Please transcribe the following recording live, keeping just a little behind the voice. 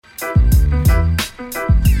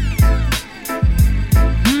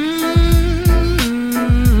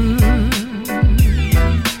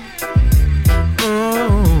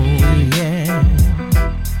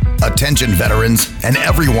intelligent veterans, and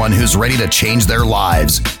everyone who's ready to change their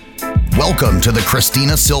lives. Welcome to the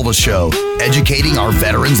Christina Silva Show, educating our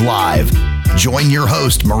veterans live. Join your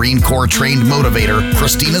host, Marine Corps trained motivator,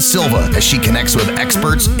 Christina Silva, as she connects with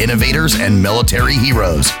experts, innovators, and military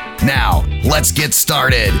heroes. Now, let's get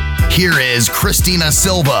started. Here is Christina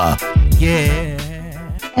Silva. Yeah.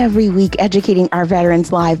 Every week, educating our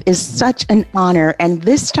veterans live is such an honor. And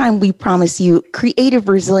this time we promise you creative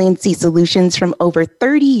resiliency solutions from over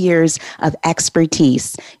 30 years of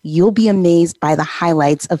expertise. You'll be amazed by the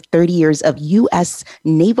highlights of 30 years of US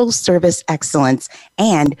Naval Service excellence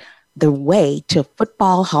and the way to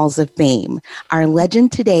Football Halls of Fame. Our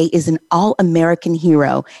legend today is an all-American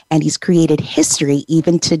hero, and he's created history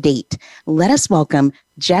even to date. Let us welcome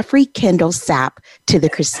Jeffrey Kendall Sapp to the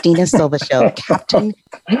Christina Silva Show, Captain,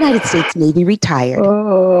 United States Navy, retired.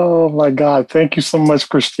 Oh, my God. Thank you so much,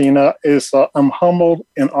 Christina. I'm humbled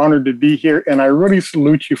and honored to be here, and I really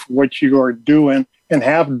salute you for what you are doing and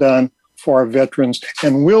have done for our veterans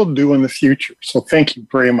and will do in the future. So thank you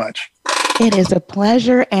very much. It is a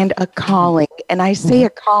pleasure and a calling. And I say a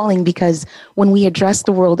calling because when we address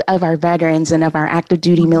the world of our veterans and of our active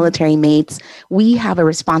duty military mates, we have a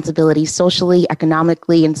responsibility socially,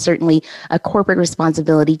 economically, and certainly a corporate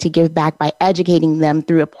responsibility to give back by educating them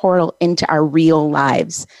through a portal into our real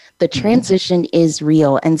lives. The transition is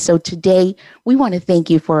real. And so today we want to thank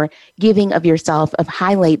you for giving of yourself of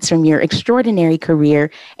highlights from your extraordinary career.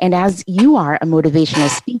 And as you are a motivational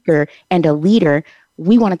speaker and a leader,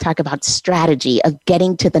 we want to talk about strategy of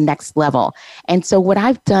getting to the next level. And so what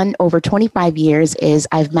I've done over 25 years is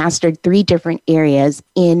I've mastered 3 different areas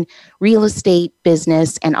in real estate,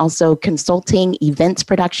 business, and also consulting, events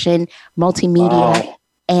production, multimedia,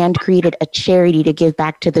 and created a charity to give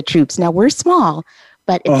back to the troops. Now we're small,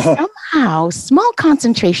 but somehow small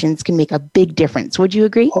concentrations can make a big difference. Would you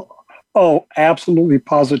agree? Oh, absolutely,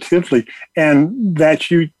 positively. And that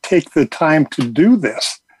you take the time to do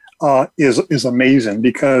this is amazing,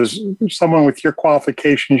 because someone with your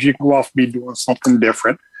qualifications, you can go off and be doing something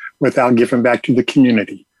different without giving back to the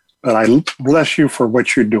community. But I bless you for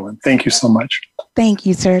what you're doing. Thank you so much. Thank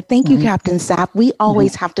you, sir. Thank you, Captain Sapp. We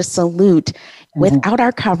always have to salute without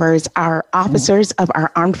our covers, our officers of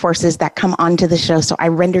our armed forces that come onto the show. So I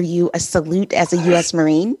render you a salute as a U.S.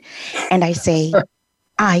 Marine. And I say,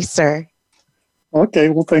 aye, sir. Okay,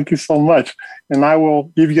 well, thank you so much. And I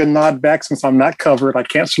will give you a nod back since I'm not covered. I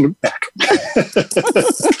can't salute back.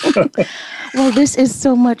 Well, this is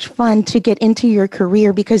so much fun to get into your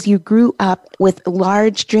career because you grew up with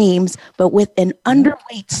large dreams, but with an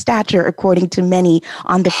underweight stature, according to many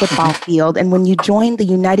on the football field. And when you joined the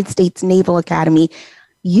United States Naval Academy,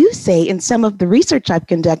 you say in some of the research I've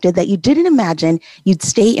conducted that you didn't imagine you'd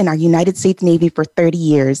stay in our United States Navy for 30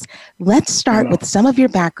 years. Let's start with some of your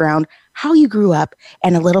background, how you grew up,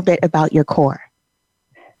 and a little bit about your Corps.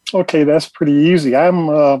 Okay, that's pretty easy.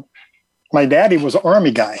 My daddy was an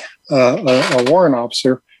Army guy, a warrant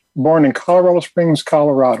officer, born in Colorado Springs,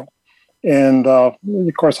 Colorado. And of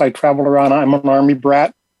course, I traveled around. I'm an Army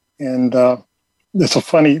brat. And it's a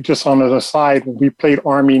funny, just on the side, when we played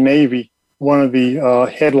Army Navy, one of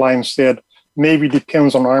the headlines said, Navy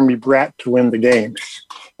depends on Army brat to win the game.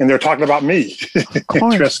 And they're talking about me,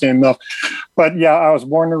 interesting enough. But yeah, I was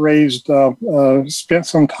born and raised, spent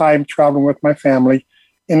some time traveling with my family,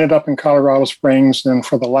 ended up in Colorado Springs. And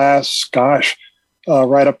for the last,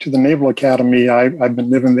 right up to the Naval Academy, I've been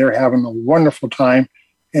living there, having a wonderful time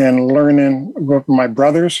and learning with my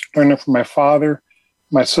brothers, learning from my father,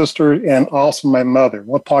 my sister, and also my mother.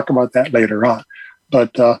 We'll talk about that later on.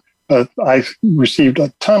 But I received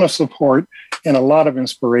a ton of support and a lot of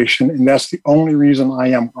inspiration, and that's the only reason I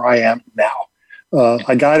am where I am now.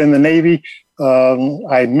 I got in the Navy.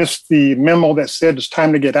 I missed the memo that said it's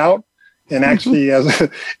time to get out. And actually,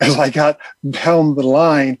 as I got down the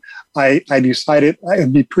line, I decided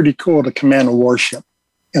it'd be pretty cool to command a warship.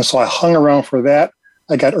 And so I hung around for that.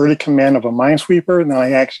 I got early command of a minesweeper, and then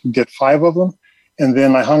I actually did 5 of them. And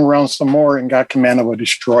then I hung around some more and got command of a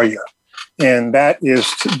destroyer. And that is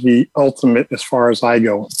the ultimate as far as I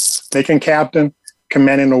go. Making captain,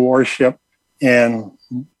 commanding a warship, and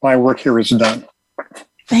my work here is done.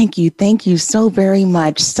 Thank you. Thank you so very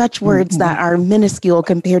much. Such words that are minuscule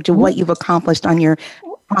compared to what you've accomplished on your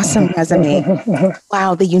awesome resume.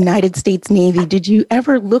 Wow, the United States Navy. Did you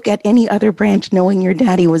ever look at any other branch knowing your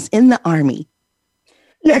daddy was in the Army?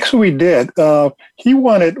 Yeah, actually, we did. He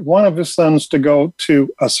wanted one of his sons to go to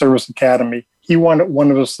a service academy. He wanted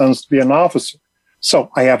one of his sons to be an officer.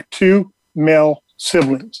 So I have 2 male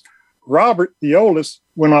siblings. Robert, the oldest,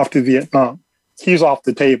 went off to Vietnam. He's off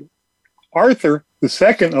the table. Arthur, the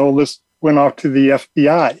second oldest, went off to the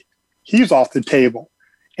FBI. He's off the table.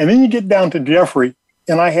 And then you get down to Jeffrey,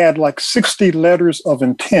 and I had like 60 letters of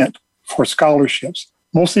intent for scholarships,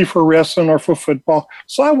 mostly for wrestling or for football.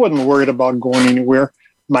 So I wasn't worried about going anywhere.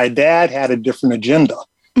 My dad had a different agenda.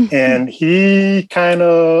 And he kind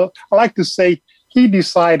of, I like to say, he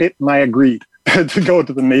decided and I agreed to go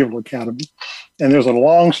to the Naval Academy. And there's a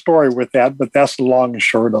long story with that, but that's the long and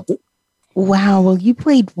short of it. Wow. Well, you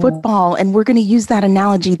played football, and we're going to use that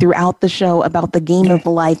analogy throughout the show about the game of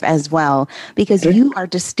life as well, because you are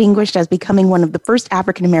distinguished as becoming one of the first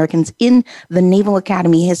African Americans in the Naval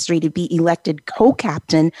Academy history to be elected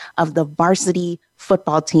co-captain of the varsity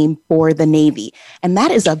football team for the Navy. And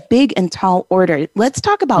that is a big and tall order. Let's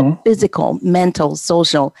talk about physical, mental,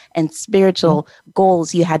 social, and spiritual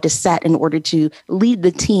goals you had to set in order to lead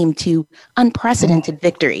the team to unprecedented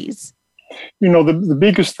victories. You know, the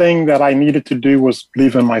biggest thing that I needed to do was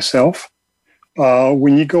believe in myself.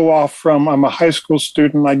 When you go off from, I'm a high school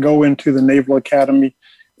student, I go into the Naval Academy,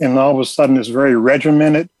 and all of a sudden it's very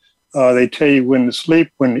regimented. They tell you when to sleep,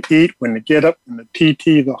 when to eat, when to get up, when to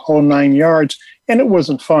TT, the whole 9 yards. And it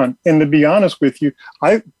wasn't fun. And to be honest with you,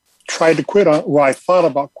 I tried to quit I thought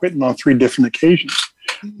about quitting on 3 different occasions.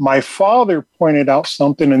 My father pointed out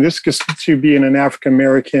something, and this gets to being an African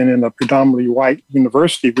American in a predominantly white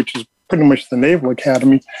university, which is pretty much the Naval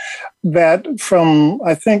Academy, that from,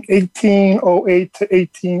 I think, 1808 to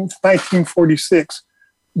 1946,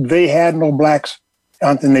 they had no blacks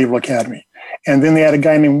at the Naval Academy. And then they had a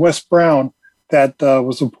guy named Wes Brown that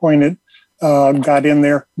was appointed, got in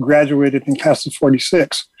there, graduated in class of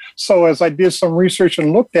 46. So as I did some research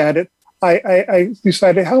and looked at it, I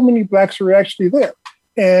decided how many blacks were actually there.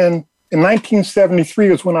 And in 1973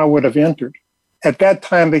 was when I would have entered. At that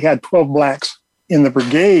time, they had 12 blacks in the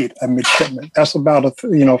brigade of midshipmen. That's about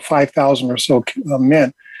 5,000 or so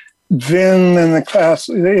men. Then in the class,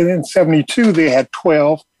 in 72, they had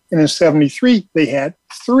 12. And in 73, they had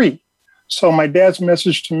 3. So my dad's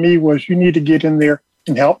message to me was, you need to get in there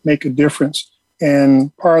and help make a difference.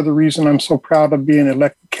 And part of the reason I'm so proud of being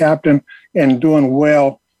elected captain and doing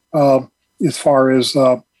well as far as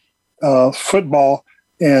football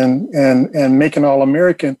and making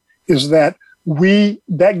All-American is that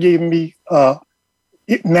that gave me a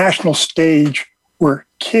national stage where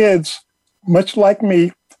kids, much like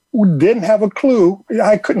me, who didn't have a clue.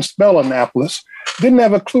 I couldn't spell Annapolis, didn't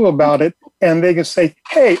have a clue about it. And they can say,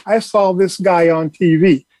 hey, I saw this guy on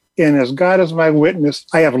TV. And as God is my witness,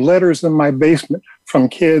 I have letters in my basement from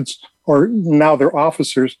kids, or now they're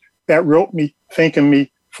officers, that wrote me thanking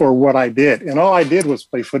me for what I did. And all I did was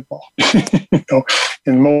play football,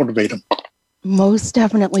 and motivate them. Most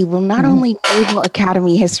definitely. Well, not only Naval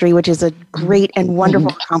Academy history, which is a great and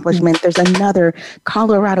wonderful accomplishment, there's another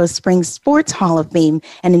Colorado Springs Sports Hall of Fame.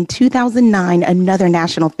 And in 2009, another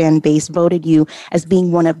national fan base voted you as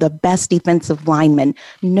being one of the best defensive linemen,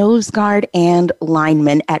 nose guard and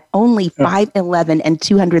lineman, at only 5'11" and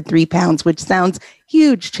 203 pounds, which sounds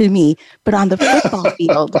huge to me. But on the football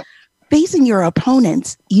field, facing your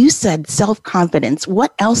opponents, you said self-confidence.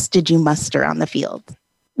 What else did you muster on the field?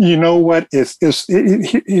 You know what?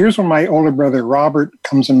 Here's where my older brother, Robert,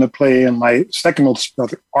 comes into play, and my second oldest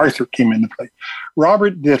brother, Arthur, came into play.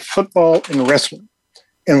 Robert did football and wrestling.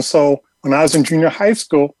 And so when I was in junior high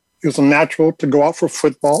school, it was natural to go out for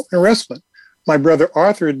football and wrestling. My brother,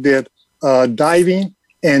 Arthur, did diving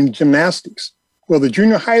and gymnastics. Well, the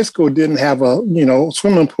junior high school didn't have a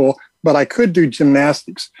swimming pool, but I could do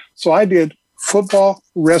gymnastics. So I did football,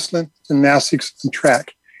 wrestling, gymnastics, and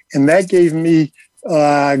track. And that gave me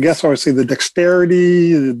I guess I would say the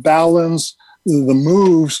dexterity, the balance, the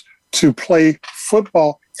moves to play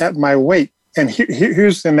football at my weight. And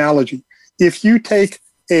here's the analogy. If you take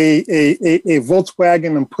a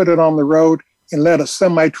Volkswagen and put it on the road and let a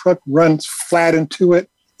semi-truck run flat into it,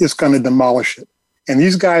 it's going to demolish it. And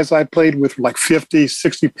these guys I played with were like 50,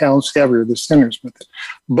 60 pounds heavier, the centers with it.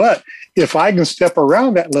 But if I can step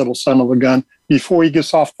around that little son of a gun before he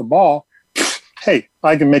gets off the ball, hey,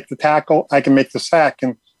 I can make the tackle, I can make the sack.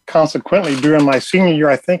 And consequently, during my senior year,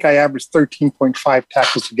 I think I averaged 13.5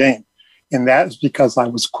 tackles a game. And that is because I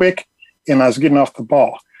was quick and I was getting off the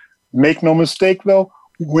ball. Make no mistake, though,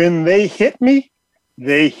 when they hit me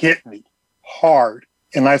hard.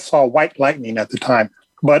 And I saw white lightning at the time.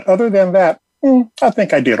 But other than that, I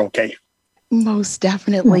think I did okay. Most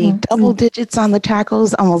definitely. Double digits on the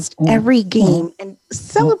tackles almost every game. And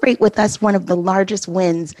celebrate with us one of the largest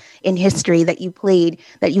wins in history that you played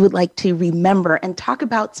that you would like to remember, and talk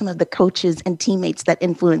about some of the coaches and teammates that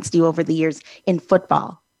influenced you over the years in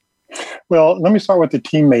football. Well, let me start with the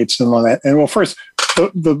teammates and all that. And well, first,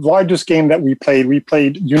 the largest game that we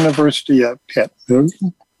played University of Pitt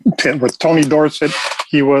with Tony Dorsett.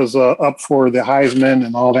 He was up for the Heisman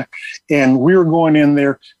and all that. And we were going in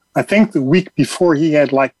there, I think the week before he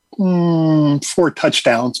had like 4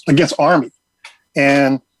 touchdowns against Army.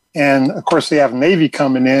 And of course, they have Navy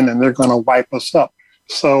coming in and they're going to wipe us up.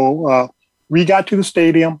 So we got to the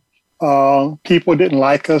stadium. People didn't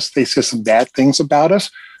like us. They said some bad things about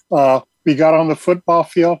us. We got on the football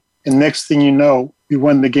field, and next thing you know, we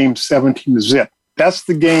won the game 17-0. That's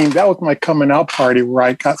the game. That was my coming out party where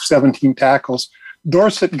I got 17 tackles.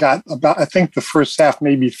 Dorset got about, I think the first half,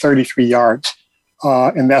 maybe 33 yards.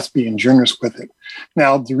 And that's being generous with it.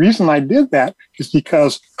 Now, the reason I did that is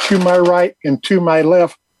because to my right and to my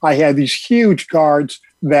left, I had these huge guards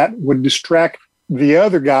that would distract the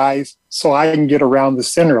other guys so I can get around the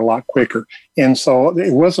center a lot quicker. And so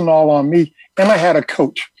it wasn't all on me. And I had a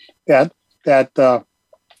coach that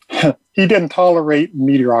he didn't tolerate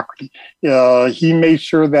mediocrity. He made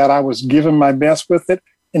sure that I was giving my best with it.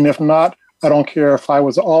 And if not, I don't care if I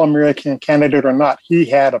was an All-American candidate or not, he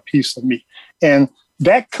had a piece of me. And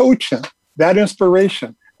that coaching, that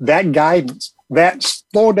inspiration, that guidance, that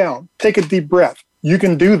slow down, take a deep breath, you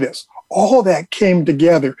can do this. All that came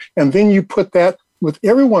together. And then you put that with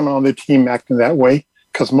everyone on the team acting that way,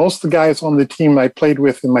 because most of the guys on the team I played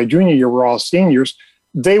with in my junior year were all seniors.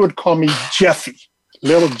 They would call me Jeffy,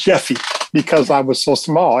 little Jeffy, because I was so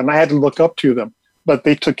small and I had to look up to them. But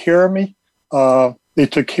they took care of me. They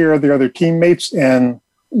took care of their other teammates. And,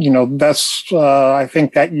 that's, I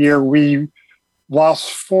think that year we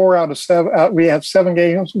lost 4 out of 7. We had 7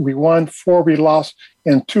 games. We won 4. We lost,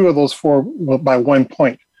 and 2 of those 4 were by 1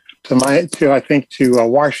 point to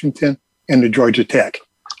Washington and to Georgia Tech.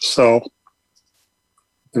 So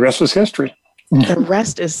the rest was history. The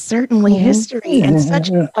rest is certainly history. In such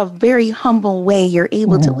a very humble way, you're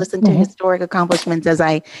able to listen to historic accomplishments as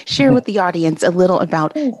I share with the audience a little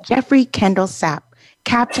about Jeffrey Kendall Sapp,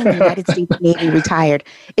 Captain of the United States Navy, retired.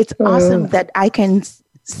 It's awesome that I can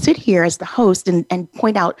sit here as the host and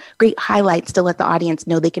point out great highlights to let the audience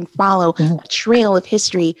know they can follow a trail of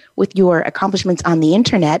history with your accomplishments on the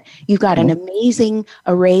internet. You've got an amazing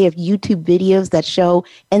array of YouTube videos that show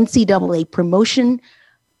NCAA promotion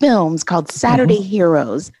films called Saturday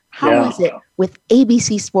Heroes. How was it with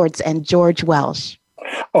ABC Sports and George Welsh?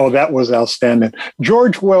 Oh, that was outstanding.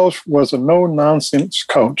 George Welsh was a no-nonsense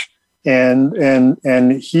coach,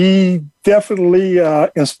 and he definitely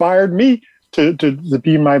inspired me to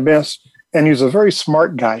be my best. And he's a very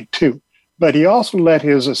smart guy, too. But he also let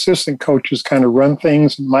his assistant coaches kind of run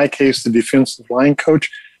things. In my case, the defensive line coach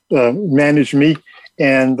managed me.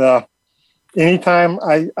 And anytime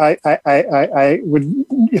I would,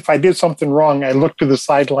 if I did something wrong, I looked to the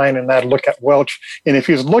sideline and I'd look at Welch. And if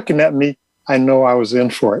he was looking at me, I know I was in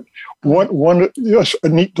for it. One a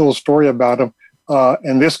neat little story about him,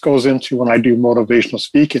 and this goes into when I do motivational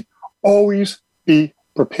speaking, always be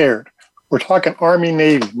prepared. We're talking Army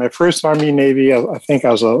Navy. My first Army Navy, I think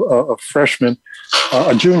I was a freshman,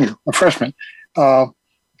 a freshman.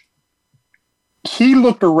 He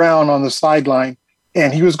looked around on the sideline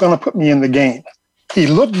and he was going to put me in the game. He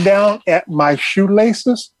looked down at my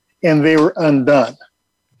shoelaces and they were undone.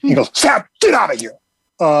 He goes, "Sapp, get out of here."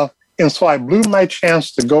 And so I blew my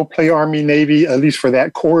chance to go play Army Navy, at least for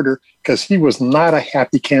that quarter, because he was not a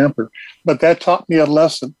happy camper. But that taught me a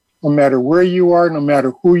lesson. No matter where you are, no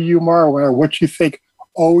matter who you are, no matter what you think,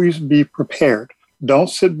 always be prepared. Don't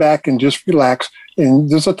sit back and just relax. And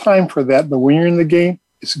there's a time for that, but when you're in the game,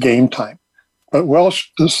 it's game time. But Welsh,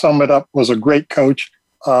 to sum it up, was a great coach,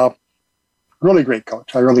 really great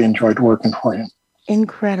coach. I really enjoyed working for him.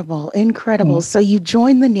 Incredible. So you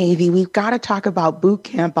joined the Navy. We've got to talk about boot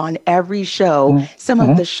camp on every show. Some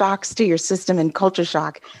of the shocks to your system and culture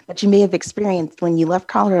shock that you may have experienced when you left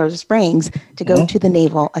Colorado Springs to go to the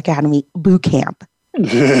Naval Academy boot camp.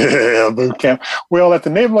 Yeah, boot camp. Well, at the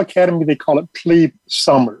Naval Academy, they call it plebe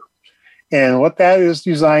summer. And what that is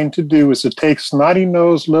designed to do is to take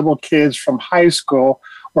snotty-nosed little kids from high school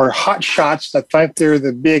or hot shots that think they're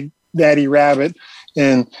the big daddy rabbit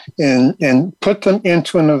and put them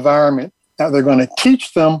into an environment that they're going to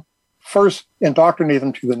teach them, first, indoctrinate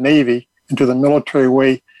them to the Navy and to the military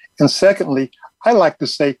way. And secondly, I like to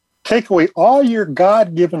say, take away all your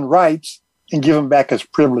God-given rights and give them back as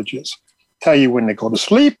privileges. Tell you when they go to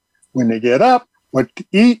sleep, when they get up, what to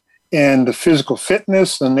eat, and the physical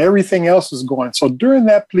fitness and everything else is going. So during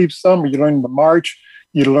that plebe summer, you learn the march,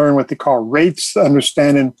 you learn what they call rates,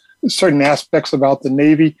 understanding certain aspects about the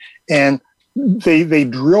Navy, and they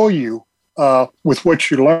drill you with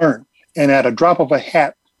what you learn. And at a drop of a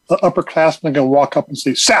hat, the upperclassman can walk up and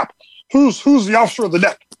say, "Sapp, who's the officer of the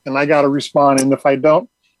deck?" And I got to respond. And if I don't,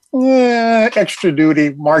 extra duty,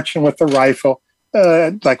 marching with the rifle.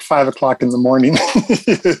 like 5 o'clock in the morning.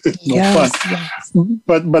 Yes, fun. yes.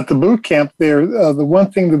 But the boot camp there, the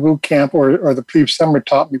one thing the boot camp or the plebe summer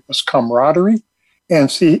taught me was camaraderie.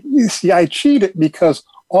 And see, I cheated because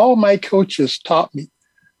all my coaches taught me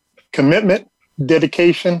commitment,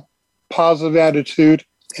 dedication, positive attitude,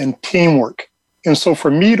 and teamwork. And so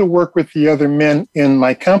for me to work with the other men in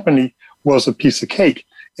my company was a piece of cake.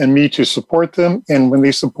 And me to support them. And when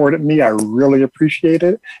they supported me, I really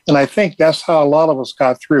appreciated it. And I think that's how a lot of us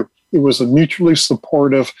got through. It was a mutually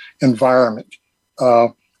supportive environment.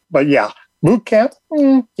 But yeah, boot camp,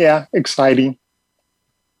 exciting.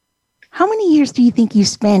 How many years do you think you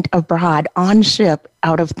spent abroad on ship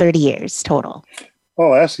out of 30 years total?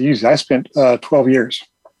 Oh, that's easy. I spent 12 years.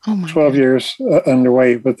 Oh my 12 God. years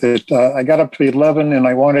underway with it. I got up to 11 and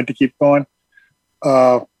I wanted to keep going.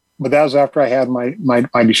 But that was after I had my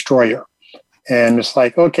destroyer. And it's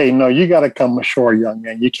like, okay, no, you got to come ashore, young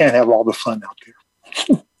man. You can't have all the fun out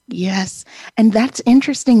there. Yes. And that's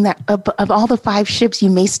interesting that of all the 5 ships,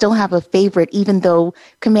 you may still have a favorite, even though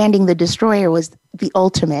commanding the destroyer was the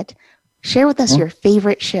ultimate. Share with us your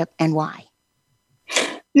favorite ship and why.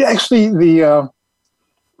 Yeah, actually,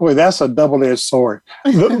 that's a double-edged sword.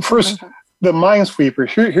 First, the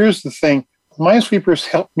minesweepers. Here's the thing. Minesweepers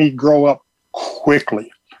helped me grow up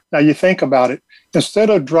quickly. Now, you think about it. Instead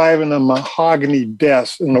of driving a mahogany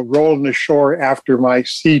desk and rolling ashore after my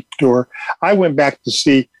sea tour, I went back to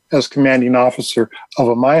sea as commanding officer of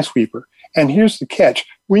a minesweeper. And here's the catch.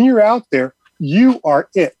 When you're out there, you are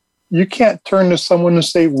it. You can't turn to someone and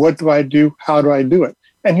say, what do I do? How do I do it?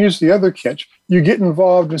 And here's the other catch. You get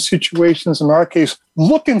involved in situations, in our case,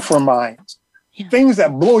 looking for mines. Yeah. Things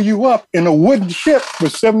that blow you up in a wooden ship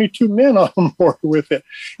with 72 men on board with it.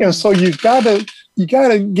 And so you got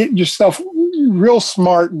to get yourself real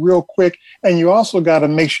smart, real quick. And you also got to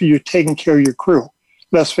make sure you're taking care of your crew.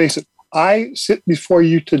 Let's face it. I sit before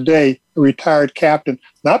you today, a retired captain,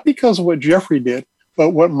 not because of what Jeffrey did,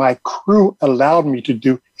 but what my crew allowed me to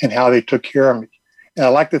do and how they took care of me. And I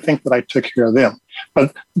like to think that I took care of them.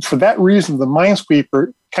 But for that reason, the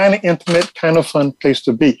minesweeper, kind of intimate, kind of fun place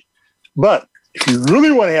to be. But if you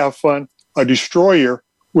really want to have fun, a destroyer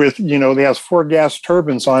with, they have 4 gas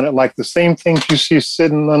turbines on it, like the same things you see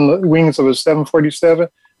sitting on the wings of a 747.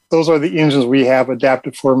 Those are the engines we have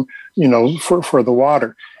adapted for the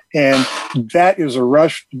water. And that is a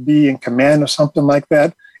rush to be in command of something like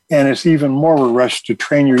that. And it's even more of a rush to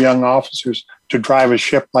train your young officers to drive a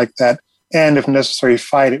ship like that. And if necessary,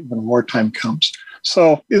 fight it when wartime comes.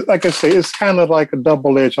 So, like I say, it's kind of like a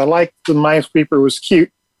double edge. I like the minesweeper was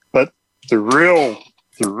cute, but the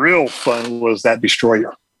real fun was that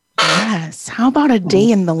destroyer. Yes. How about a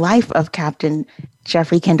day in the life of Captain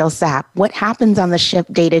Jeffrey Kendall Sapp? What happens on the ship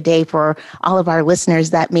day to day for all of our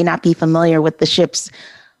listeners that may not be familiar with the ship's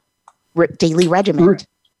daily regiment?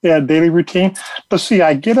 Yeah, daily routine. But see,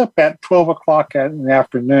 I get up at 12 o'clock in the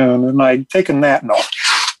afternoon and I take a nap. No.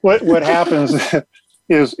 What happens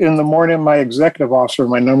is in the morning, my executive officer,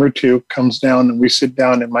 my number 2, comes down and we sit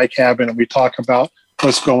down in my cabin and we talk about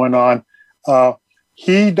what's going on.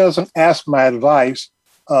 He doesn't ask my advice.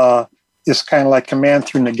 It's kind of like command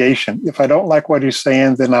through negation. If I don't like what he's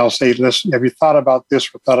saying, then I'll say, listen, have you thought about this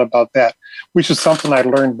or thought about that? Which is something I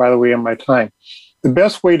learned, by the way, in my time. The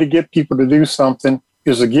best way to get people to do something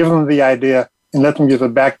is to give them the idea and let them give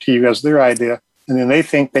it back to you as their idea. And then they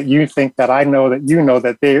think that you think that I know that you know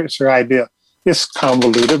that it's their idea. It's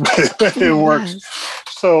convoluted, but it works.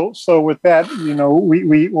 So with that,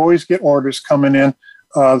 we always get orders coming in,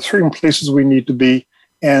 certain places we need to be.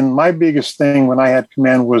 And my biggest thing when I had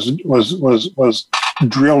command was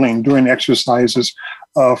drilling, doing exercises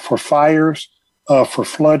for fires, for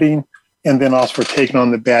flooding, and then also for taking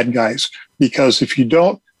on the bad guys. Because if you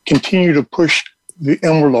don't continue to push the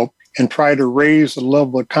envelope and try to raise the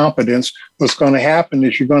level of competence, what's going to happen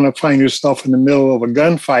is you're going to find yourself in the middle of a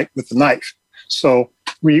gunfight with a knife. So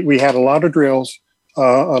we had a lot of drills,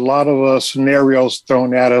 a lot of scenarios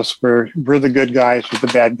thrown at us where we're the good guys with the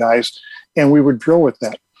bad guys, and we would drill with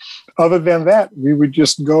that. Other than that, we would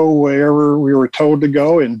just go wherever we were told to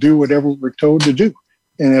go and do whatever we were told to do.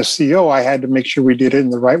 And as CO, I had to make sure we did it in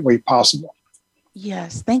the right way possible.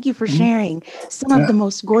 Yes, thank you for sharing some of the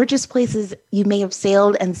most gorgeous places you may have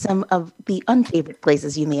sailed and some of the unfavorite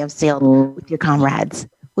places you may have sailed with your comrades.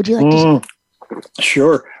 Would you like to share?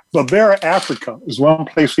 Sure. Berbera, Africa is one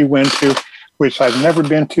place we went to, which I've never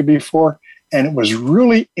been to before. And it was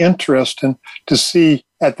really interesting to see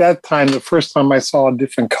at that time, the first time I saw a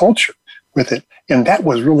different culture with it. And that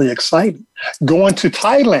was really exciting. Going to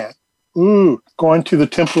Thailand, going to the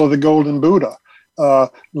Temple of the Golden Buddha,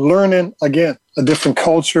 learning, again, a different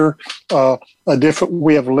culture, a different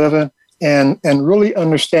way of living. and really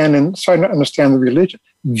starting to understand the religion.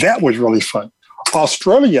 That was really fun.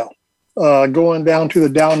 Australia, going down to the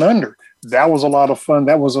down under. That was a lot of fun.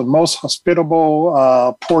 That was the most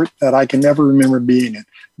hospitable port that I can ever remember being in.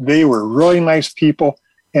 They were really nice people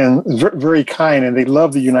and very kind, and they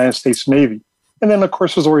loved the United States Navy. And then, of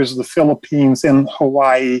course, there's always the Philippines and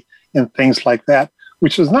Hawaii and things like that,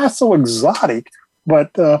 which is not so exotic,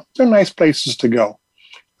 but they're nice places to go.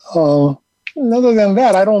 Other than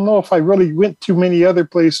that, I don't know if I really went to many other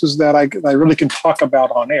places that I really can talk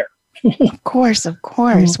about on air. Of course.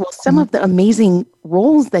 Well, some of the amazing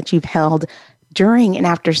roles that you've held during and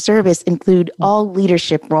after service include all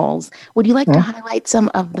leadership roles. Would you like to highlight some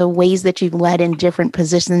of the ways that you've led in different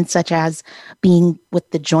positions, such as being with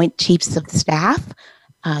the Joint Chiefs of Staff,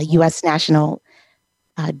 US National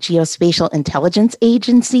Geospatial Intelligence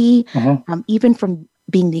Agency, even from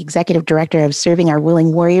being the executive director of Serving Our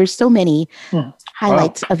Willing Warriors? So many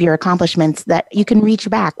highlights of your accomplishments that you can reach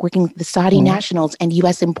back working with the Saudi nationals and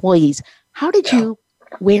U.S. employees. How did you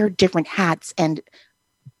wear different hats and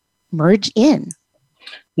merge in?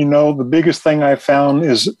 You know, the biggest thing I found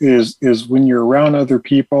is when you're around other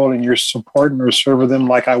people and you're supporting or serving them,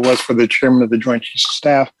 like I was for the chairman of the Joint Chiefs of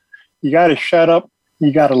Staff, you got to shut up,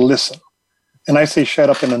 you got to listen. And I say shut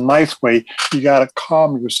up in a nice way. You got to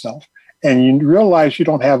calm yourself. And you realize you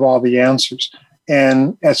don't have all the answers.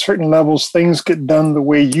 And at certain levels, things get done the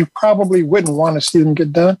way you probably wouldn't want to see them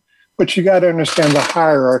get done. But you got to understand the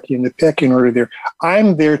hierarchy and the pecking order there.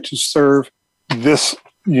 I'm there to serve this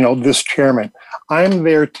chairman. I'm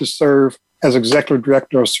there to serve as executive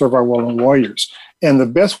director of Serve Our Willing Warriors. And the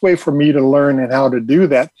best way for me to learn and how to do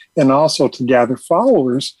that, and also to gather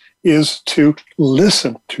followers, is to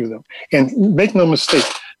listen to them. And make no mistake,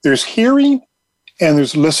 there's hearing and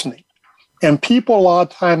there's listening. And people, a lot of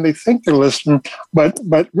time, they think they're listening, but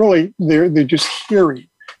really they're just hearing.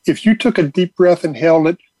 If you took a deep breath and held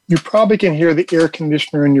it, you probably can hear the air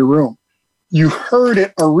conditioner in your room. You heard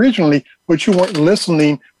it originally, but you weren't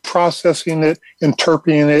listening, processing it,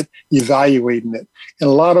 interpreting it, evaluating it. And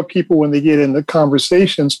a lot of people, when they get into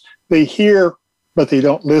conversations, they hear, but they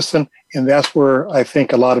don't listen. And that's where I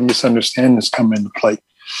think a lot of misunderstandings come into play.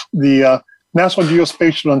 The National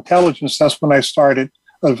Geospatial Intelligence, that's when I started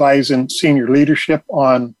advising senior leadership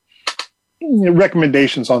on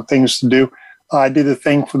recommendations on things to do. I did a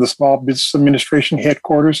thing for the Small Business Administration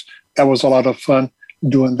headquarters. That was a lot of fun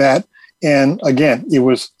doing that. And again, it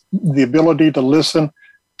was the ability to listen,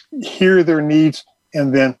 hear their needs,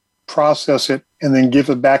 and then process it, and then give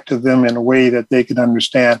it back to them in a way that they could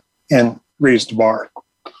understand and raise the bar.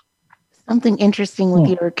 Something interesting with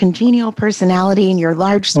your congenial personality and your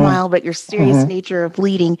large smile, but your serious nature of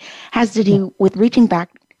leading has to do with reaching back,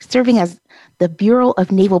 serving as the Bureau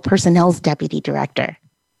of Naval Personnel's deputy director.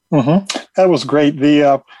 That was great.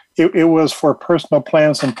 It was for personal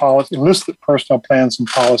plans and policy, enlisted personal plans and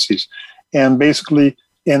policies. And basically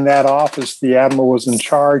in that office, the admiral was in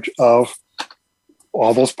charge of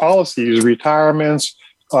all those policies, retirements,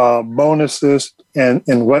 bonuses, and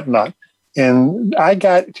whatnot. And I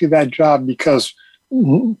got to that job because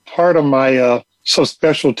part of my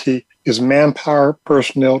subspecialty is manpower,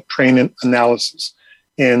 personnel, training, analysis.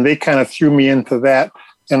 And they kind of threw me into that.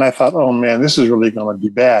 And I thought, oh, man, this is really going to be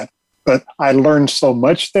bad. But I learned so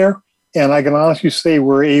much there. And I can honestly say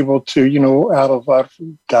we're able to, out of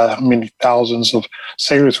how many thousands of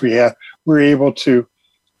sailors we have, we're able to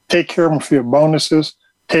take care of them for their bonuses,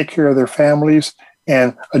 take care of their families,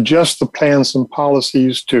 and adjust the plans and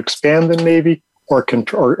policies to expand the Navy or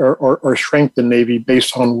shrink the Navy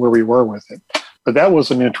based on where we were with it. But that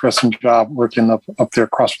was an interesting job working up there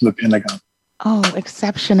across from the Pentagon. Oh,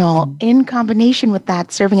 exceptional. In combination with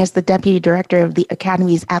that, serving as the deputy director of the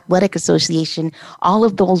Academy's Athletic Association, all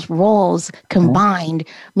of those roles combined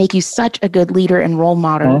make you such a good leader and role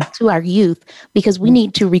model to our youth, because we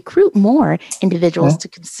need to recruit more individuals to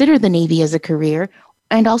consider the Navy as a career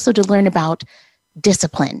and also to learn about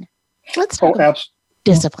discipline. Let's talk about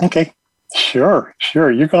discipline. Okay. Sure.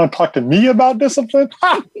 You're going to talk to me about discipline?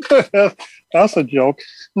 That's a joke.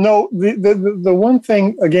 No, the one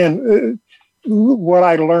thing, again, what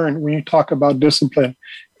I learned when you talk about discipline,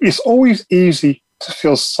 it's always easy to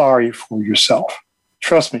feel sorry for yourself.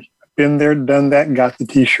 Trust me, I've been there, done that, got the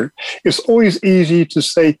t-shirt. It's always easy to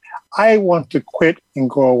say, I want to quit and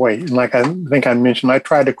go away. And like I think I mentioned, I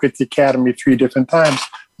tried to quit the academy 3 different times.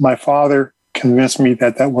 My father convinced me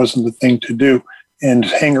that wasn't the thing to do, and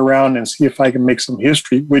hang around and see if I can make some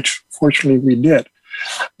history, which fortunately we did.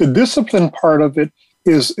 The discipline part of it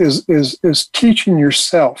is teaching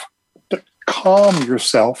yourself to calm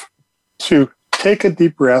yourself, to take a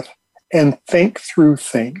deep breath and think through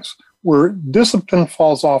things. Where discipline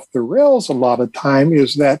falls off the rails a lot of time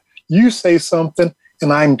is that you say something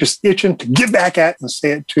and I'm just itching to get back at it and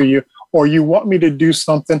say it to you, or you want me to do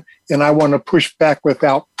something and I want to push back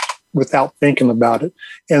without thinking about it.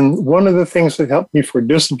 And one of the things that helped me for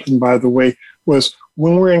discipline, by the way, was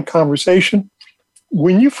when we're in conversation,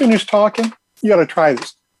 when you finish talking, you got to try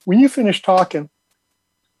this. When you finish talking,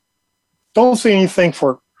 don't say anything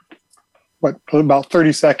for about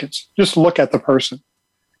 30 seconds. Just look at the person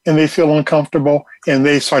and they feel uncomfortable and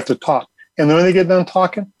they start to talk. And then when they get done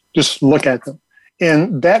talking, just look at them.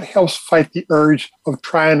 And that helps fight the urge of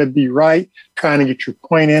trying to be right, trying to get your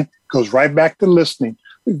point in. Goes right back to listening.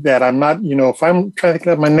 That I'm not, if I'm trying to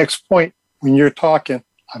get my next point when you're talking,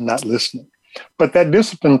 I'm not listening. But that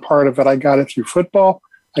discipline part of it, I got it through football.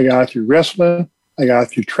 I got it through wrestling. I got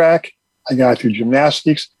it through track. I got it through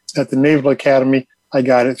gymnastics. At the Naval Academy, I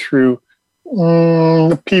got it through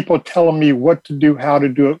people telling me what to do, how to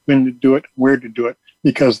do it, when to do it, where to do it,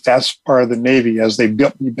 because that's part of the Navy as they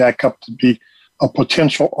built me back up to be a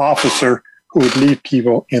potential officer who would lead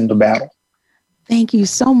people into battle. Thank you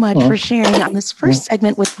so much for sharing on this first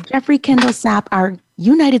segment with Jeffrey Kendall Sapp, our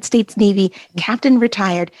United States Navy Captain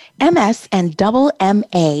Retired, MS and double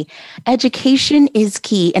MA. Education is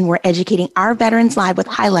key, and we're educating our veterans live with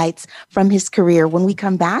highlights from his career. When we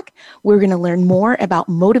come back, we're going to learn more about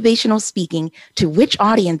motivational speaking, to which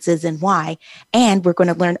audiences and why, and we're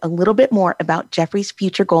going to learn a little bit more about Jeffrey's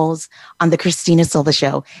future goals on the Christina Silva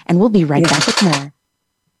Show, and we'll be right back with more.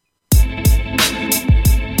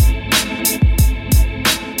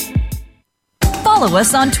 Follow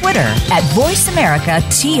us on Twitter at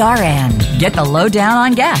VoiceAmericaTRN. Get the lowdown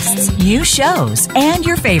on guests, new shows, and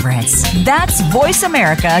your favorites. That's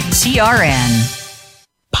VoiceAmericaTRN.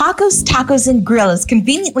 Paco's Tacos and Grill is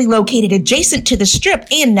conveniently located adjacent to the Strip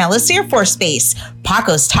and Nellis Air Force Base.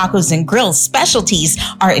 Paco's Tacos and Grill's specialties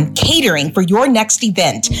are in catering for your next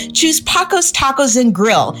event. Choose Paco's Tacos and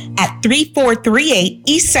Grill at 3438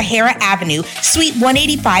 East Sahara Avenue, Suite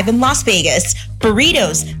 185 in Las Vegas.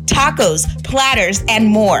 Burritos, tacos, platters, and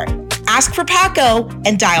more. Ask for Paco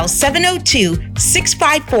and dial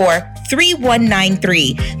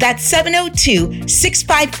 702-654-3193. That's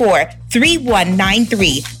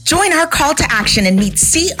 702-654-3193. Join our call to action and meet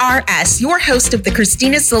CRS, your host of the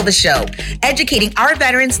Christina Silva Show. Educating our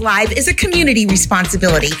veterans live is a community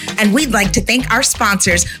responsibility, and we'd like to thank our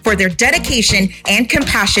sponsors for their dedication and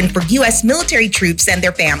compassion for U.S. military troops and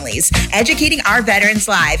their families. Educating our veterans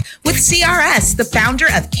live with CRS, the founder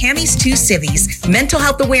of Cammy's 2 Civies, mental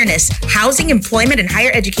health awareness, housing, employment, and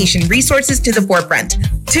higher education resources to the forefront.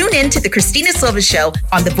 Tune in to the Christina Silva Show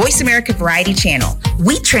on the Voice America Variety Channel.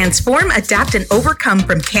 We transform, adapt, and overcome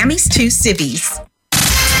from Cammy's 2 Civies.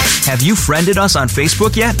 Have you friended us on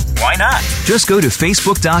Facebook yet? Why not? Just go to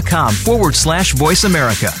facebook.com/Voice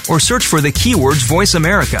America or search for the keywords Voice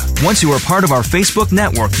America. Once you are part of our Facebook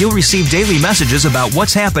network, you'll receive daily messages about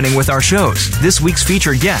what's happening with our shows, this week's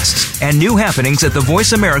featured guests, and new happenings at the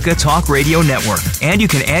Voice America Talk Radio Network. And you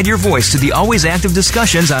can add your voice to the always active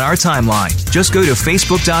discussions on our timeline. Just go to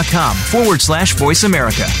facebook.com/Voice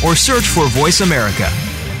America or search for Voice America.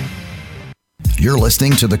 You're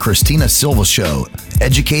listening to The Christina Silva Show,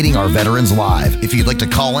 educating our veterans live. If you'd like to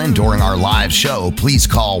call in during our live show, please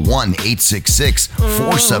call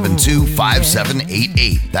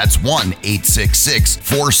 1-866-472-5788. That's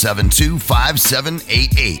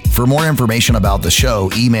 1-866-472-5788. For more information about the show,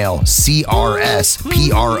 email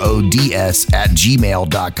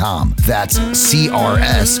crspods@gmail.com. That's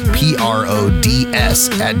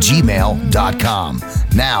crspods@gmail.com.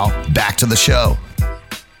 Now, back to the show.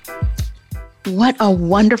 What a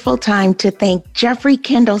wonderful time to thank Jeffrey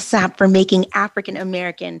Kendall Sapp for making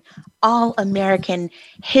African-American, all-American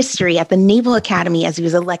history at the Naval Academy as he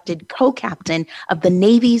was elected co-captain of the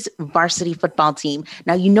Navy's varsity football team.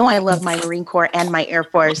 Now, you know I love my Marine Corps and my Air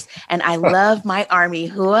Force, and I love my Army.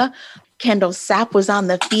 Hua Kendall Sapp was on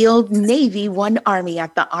the field. Navy won Army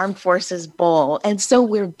at the Armed Forces Bowl. And so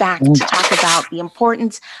we're back to talk about the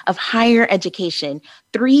importance of higher education,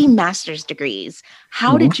 3 master's degrees.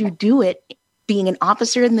 How did you do it? Being an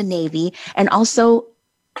officer in the Navy and also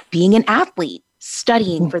being an athlete,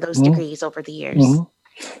 studying for those degrees over the years?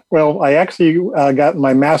 Well, I actually got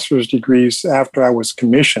my master's degrees after I was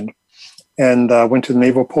commissioned and went to the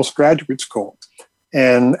Naval Postgraduate School.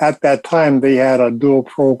 And at that time, they had a dual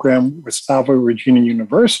program with Salvo Regina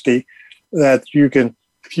University that you can,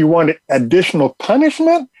 if you wanted additional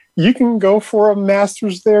punishment, you can go for a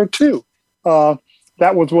master's there too.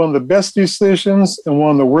 That was one of the best decisions and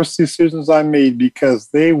one of the worst decisions I made because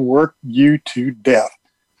they worked you to death.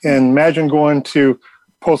 And imagine going to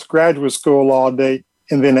postgraduate school all day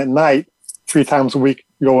and then at night, 3 times a week,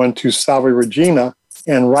 going to Salve Regina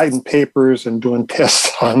and writing papers and doing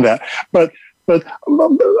tests on that. But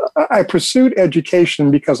I pursued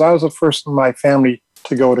education because I was the first in my family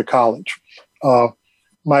to go to college.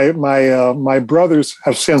 My brothers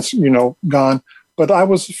have since, gone, but I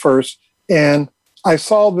was the first. And I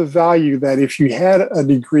saw the value that if you had a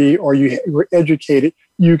degree or you were educated,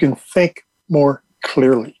 you can think more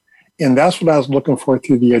clearly. And that's what I was looking for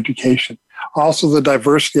through the education. Also, the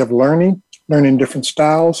diversity of learning different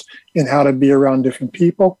styles and how to be around different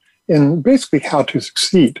people and basically how to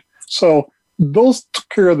succeed. So those took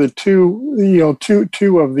care of the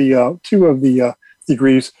two of the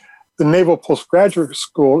degrees. The Naval Postgraduate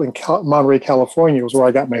School in Monterey, California was where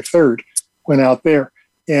I got my third, went out there.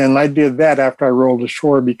 And I did that after I rolled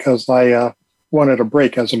ashore because I wanted a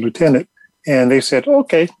break as a lieutenant. And they said,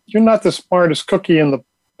 okay, you're not the smartest cookie in the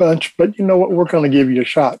bunch, but you know what? We're going to give you a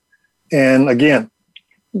shot. And again,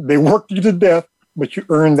 they worked you to death, but you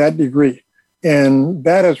earned that degree. And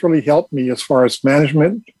that has really helped me as far as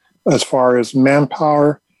management, as far as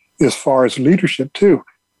manpower, as far as leadership too.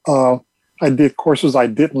 I did courses I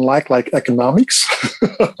didn't like economics,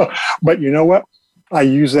 but you know what? I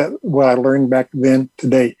use what I learned back then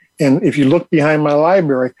today. And if you look behind my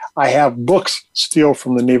library, I have books still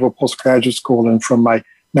from the Naval Postgraduate School and from my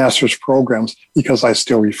master's programs because I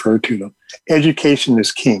still refer to them. Education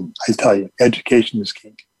is king, I tell you. Education is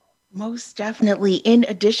king. Most definitely. In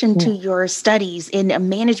addition to your studies in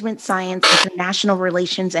management science, international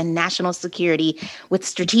relations, and national security, with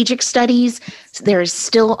strategic studies, there is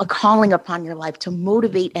still a calling upon your life to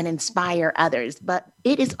motivate and inspire others. But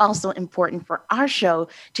it is also important for our show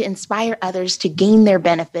to inspire others to gain their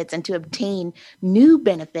benefits and to obtain new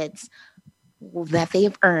benefits that they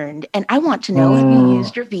have earned. And I want to know, have you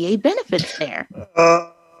used your VA benefits there?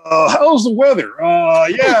 How's the weather?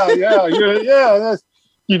 Yeah.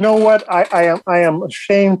 You know what? I am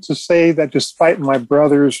ashamed to say that despite my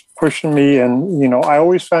brothers pushing me, and I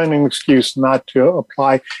always find an excuse not to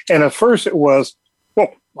apply. And at first it was,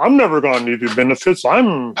 well, I'm never going to need the benefits.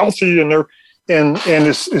 I'm healthy, and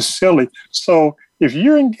it's silly. So if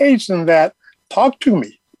you're engaged in that, talk to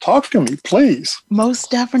me. Talk to me, please. Most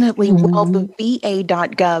definitely. Well, the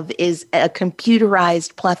VA.gov is a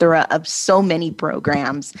computerized plethora of so many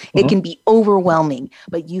programs. It can be overwhelming,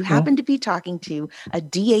 but you happen to be talking to a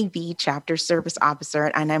DAV chapter service officer,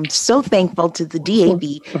 and I'm so thankful to the DAV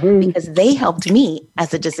because they helped me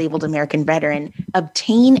as a disabled American veteran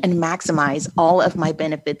obtain and maximize all of my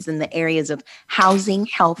benefits in the areas of housing,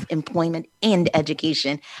 health, employment, and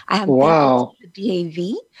education. I have been to the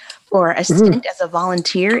DAV for a stint as a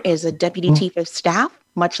volunteer as a deputy chief of staff,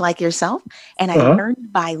 much like yourself. And I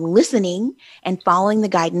learned by listening and following the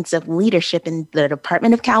guidance of leadership in the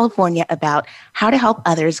Department of California about how to help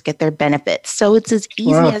others get their benefits. So it's as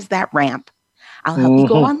easy as that ramp. I'll help you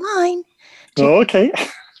go online to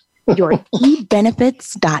your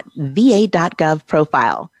ebenefits.va.gov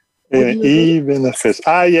profile. E-benefits.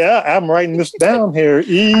 I'm writing this down here.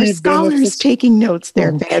 Our scholars taking notes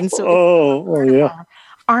there, Ben. So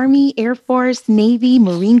Army, Air Force, Navy,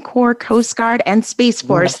 Marine Corps, Coast Guard, and Space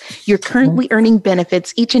Force, you're currently earning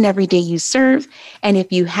benefits each and every day you serve. And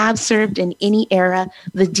if you have served in any era,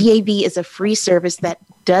 the DAV is a free service that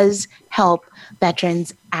does help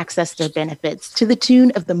veterans access their benefits to the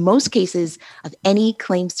tune of the most cases of any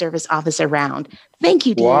claims service office around. Thank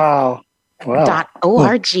you, DAV.org.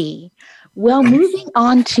 Well, moving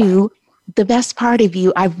on to the best part of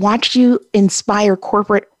you, I've watched you inspire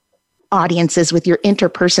corporate audiences with your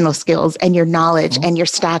interpersonal skills and your knowledge and your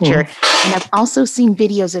stature. And I've also seen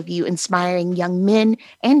videos of you inspiring young men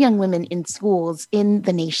and young women in schools in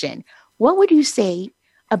the nation. What would you say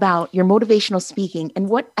about your motivational speaking and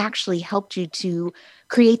what actually helped you to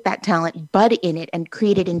create that talent, bud in it, and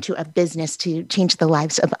create it into a business to change the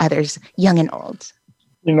lives of others, young and old?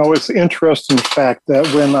 It's an interesting fact that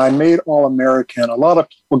when I made All-American, a lot of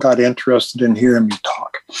people got interested in hearing me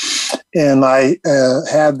talk. And I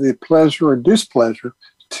had the pleasure or displeasure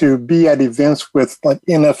to be at events with like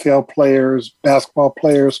NFL players, basketball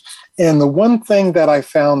players. And the one thing that I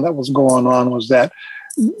found that was going on was that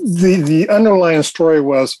the underlying story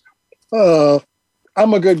was,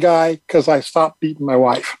 I'm a good guy because I stopped beating my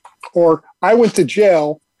wife. Or I went to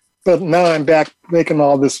jail, but now I'm back making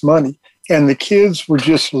all this money. And the kids were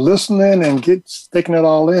just listening and taking it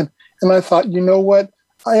all in. And I thought, you know what?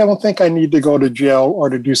 I don't think I need to go to jail or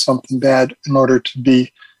to do something bad in order to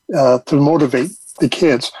motivate the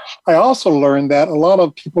kids. I also learned that a lot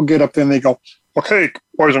of people get up there and they go, okay,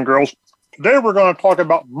 boys and girls, today we're going to talk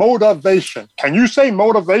about motivation. Can you say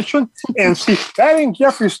motivation? And see, that ain't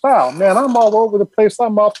Jeffrey's style. Man, I'm all over the place.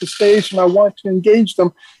 I'm off the stage and I want to engage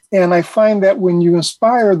them. And I find that when you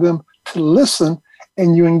inspire them to listen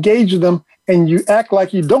and you engage them and you act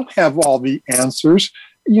like you don't have all the answers,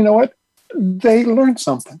 you know what? They learn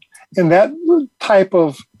something. And that type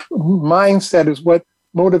of mindset is what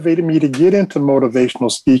motivated me to get into motivational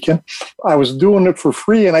speaking. I was doing it for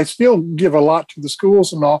free, and I still give a lot to the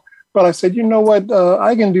schools and all. But I said, you know what?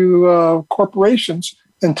 I can do corporations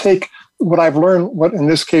and take what I've learned. What in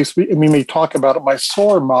this case we may talk about it, my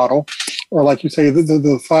SOAR model, or like you say,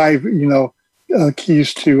 the 5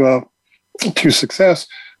 keys to success,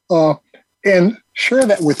 and share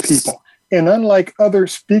that with people. And unlike other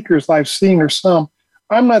speakers I've seen or some,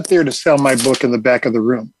 I'm not there to sell my book in the back of the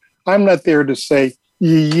room. I'm not there to say,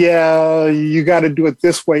 yeah, you got to do it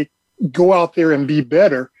this way. Go out there and be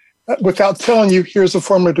better without telling you, here's the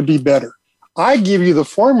formula to be better. I give you the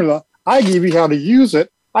formula. I give you how to use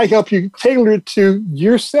it. I help you tailor it to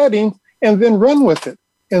your setting and then run with it.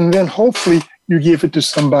 And then hopefully you give it to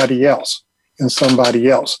somebody else and somebody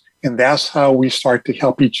else. And that's how we start to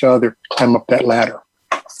help each other climb up that ladder.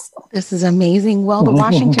 This is amazing. Well, the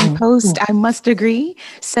Washington Post, I must agree,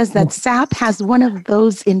 says that Sapp has one of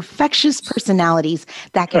those infectious personalities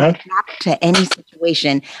that can adapt to any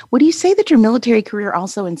situation. Would you say that your military career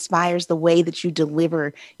also inspires the way that you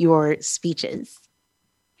deliver your speeches?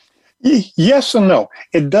 Yes and no.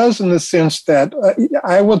 It does in the sense that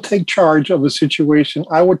I will take charge of a situation.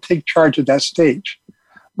 I will take charge of that stage.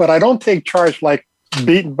 But I don't take charge like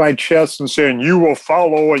beating my chest and saying, you will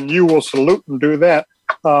follow and you will salute and do that.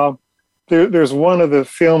 There's one of the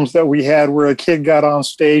films that we had where a kid got on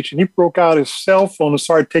stage and he broke out his cell phone and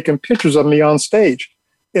started taking pictures of me on stage.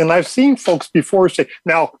 And I've seen folks before say,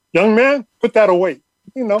 now, young man, put that away.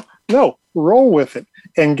 No, roll with it.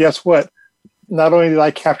 And guess what? Not only did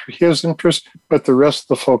I capture his interest, but the rest of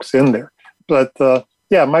the folks in there. But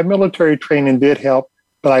my military training did help,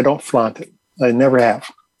 but I don't flaunt it. I never have.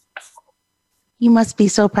 You must be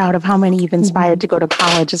so proud of how many you've inspired to go to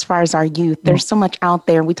college as far as our youth. There's so much out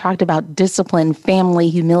there. We talked about discipline, family,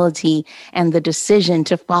 humility, and the decision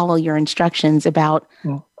to follow your instructions about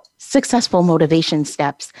successful motivation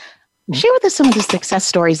steps. Share with us some of the success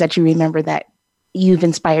stories that you remember that you've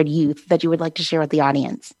inspired youth that you would like to share with the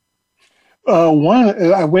audience.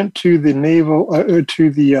 One, I went to the Naval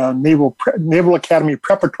Academy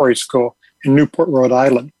Preparatory School in Newport, Rhode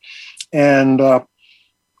Island, and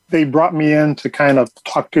they brought me in to kind of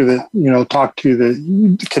talk to the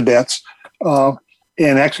cadets,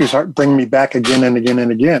 and actually start bringing me back again and again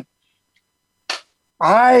and again.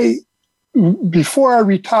 Before I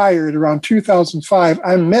retired around 2005,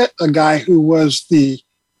 I met a guy who was the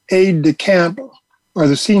aide de camp or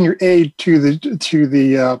the senior aide to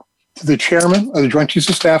the chairman of the Joint Chiefs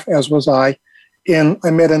of Staff, as was I, and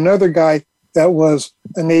I met another guy that was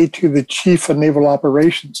an aide to the Chief of Naval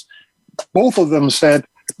Operations. Both of them said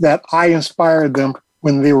that I inspired them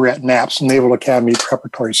when they were at NAPS, Naval Academy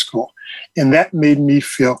Preparatory School. And that made me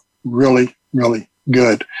feel really, really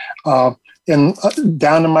good. And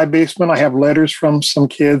down in my basement, I have letters from some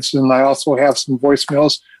kids, and I also have some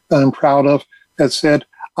voicemails that I'm proud of that said,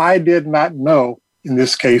 I did not know, in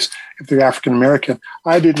this case, if they're African-American,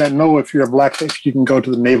 I did not know if you're a black, if you can go to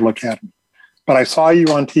the Naval Academy. But I saw you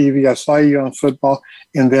on TV, I saw you on football,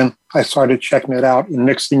 and then I started checking it out. And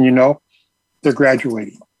next thing you know, they're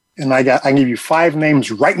graduating. And I can give you 5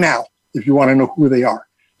 names right now if you want to know who they are.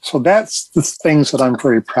 So that's the things that I'm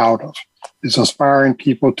very proud of, is inspiring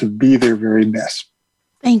people to be their very best.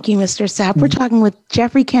 Thank you, Mr. Sapp. We're talking with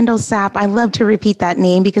Jeffrey Kendall Sapp. I love to repeat that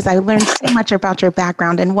name because I learned so much about your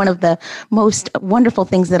background. And one of the most wonderful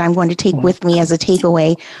things that I'm going to take with me as a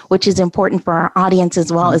takeaway, which is important for our audience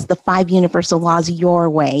as well, is the 5 universal laws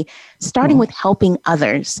your way, starting with helping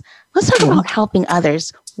others. Let's talk about helping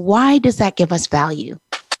others. Why does that give us value?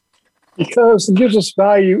 Because it gives us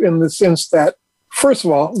value in the sense that, first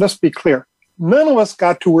of all, let's be clear. None of us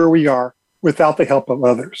got to where we are without the help of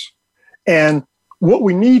others. And what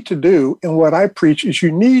we need to do, and what I preach, is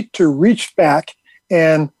you need to reach back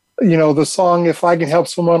and, the song, if I can help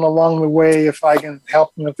someone along the way, if I can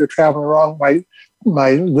help them if they're traveling wrong,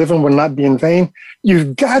 my living will not be in vain.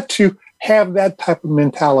 You've got to have that type of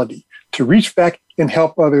mentality to reach back and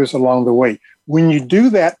help others along the way. When you do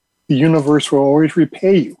that, the universe will always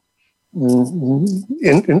repay you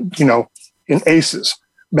in aces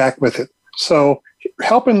back with it. So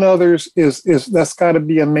helping others is that's got to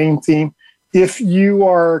be a main theme. If you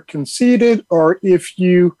are conceited or if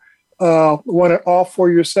you want it all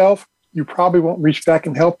for yourself, you probably won't reach back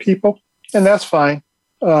and help people. And that's fine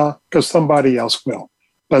because somebody else will.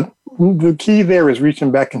 But the key there is reaching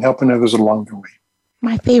back and helping others along the way.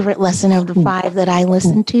 My favorite lesson of the 5 that I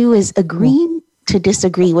listen to is agreeing to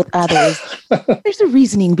disagree with others. There's a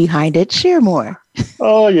reasoning behind it. Share more.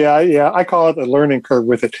 Oh, yeah. I call it a learning curve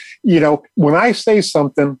with it. When I say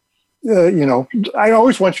something, I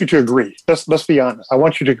always want you to agree. Let's be honest. I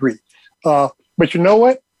want you to agree. But you know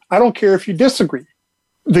what? I don't care if you disagree.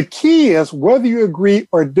 The key is whether you agree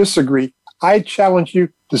or disagree, I challenge you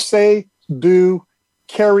to say, do,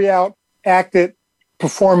 carry out, act it,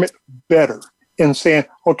 perform it better. And saying,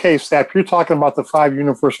 okay, Sapp, you're talking about the 5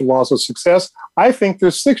 universal laws of success. I think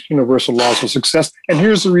there's 6 universal laws of success, and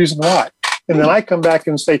here's the reason why. And then I come back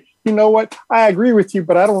and say, you know what? I agree with you,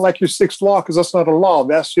 but I don't like your 6th law because that's not a law.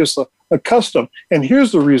 That's just a custom. And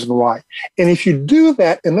here's the reason why. And if you do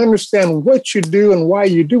that and understand what you do and why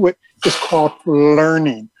you do it, it's called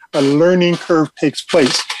learning. A learning curve takes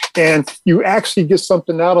place, and you actually get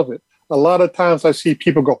something out of it. A lot of times I see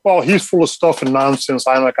people go, oh, he's full of stuff and nonsense.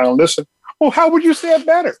 I'm not going to listen. Well, how would you say it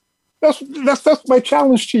better? That's my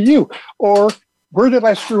challenge to you. Or where did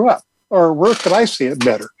I screw up? Or where could I say it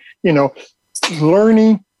better?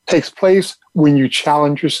 Learning takes place when you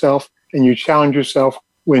challenge yourself, and you challenge yourself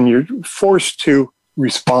when you're forced to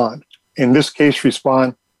respond. In this case,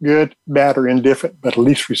 respond good, bad, or indifferent, but at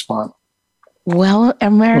least respond. Well,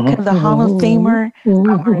 America, the Hall of Famer,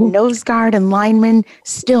 our nose guard and lineman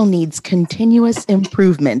still needs continuous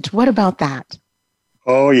improvement. What about that?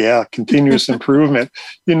 Oh, yeah, continuous improvement.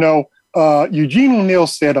 Eugene O'Neill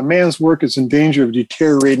said a man's work is in danger of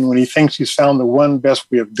deteriorating when he thinks he's found the one best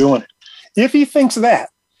way of doing it. If he thinks that,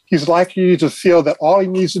 he's likely to feel that all he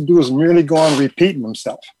needs to do is merely go on repeating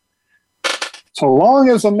himself. So long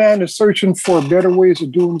as a man is searching for better ways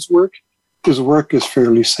of doing his work is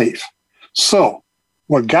fairly safe. So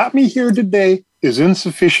what got me here today is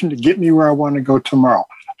insufficient to get me where I want to go tomorrow.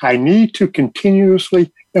 I need to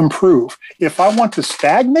continuously improve. If I want to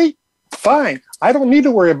stagnate, fine. I don't need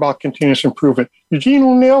to worry about continuous improvement. Eugene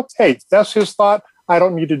O'Neill, hey, that's his thought. I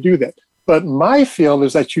don't need to do that. But my feel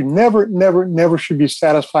is that you never should be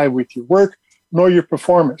satisfied with your work nor your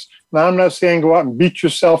performance. Now, I'm not saying go out and beat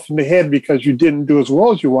yourself in the head because you didn't do as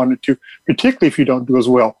well as you wanted to, particularly if you don't do as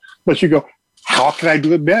well. But you go, how can I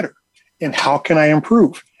do it better? And how can I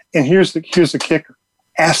improve? And here's the kicker.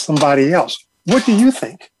 Ask somebody else, what do you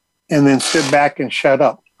think? And then sit back and shut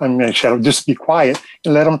up. I'm going to shut up, just be quiet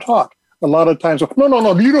and let them talk. A lot of times,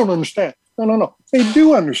 no, you don't understand. No, they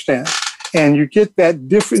do understand. And you get that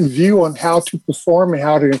different view on how to perform and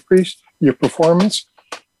how to increase your performance.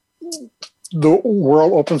 The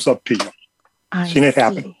world opens up to you. Seen it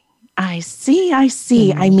happen. I see.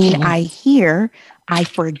 I mean, I hear, I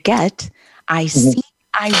forget, I see,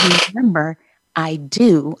 I remember, I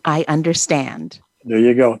do, I understand. There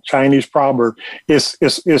you go. Chinese proverb is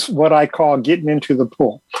what I call getting into the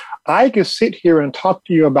pool. I can sit here and talk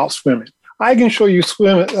to you about swimming. I can show you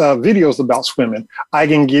videos about swimming. I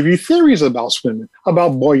can give you theories about swimming,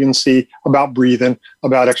 about buoyancy, about breathing,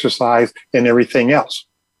 about exercise, and everything else.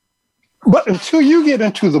 But until you get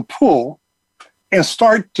into the pool and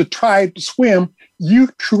start to try to swim, you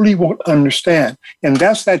truly won't understand. And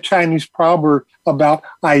that's that Chinese proverb about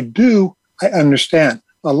I do, I understand.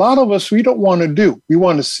 A lot of us, we don't want to do. We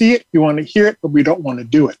want to see it, we want to hear it, but we don't want to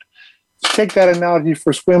do it. Take that analogy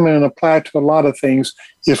for swimming and apply it to a lot of things.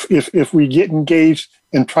 If we get engaged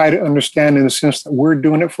and try to understand in the sense that we're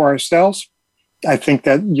doing it for ourselves, I think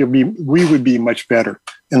that we would be much better.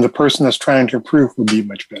 And the person that's trying to improve would be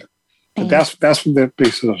much better. But that's the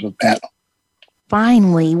basis of that.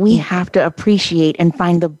 Finally, we have to appreciate and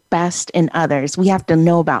find the best in others. We have to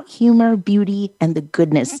know about humor, beauty, and the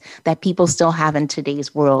goodness that people still have in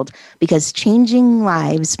today's world, because changing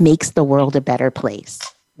lives makes the world a better place.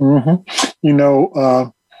 Mm-hmm.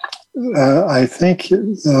 I think,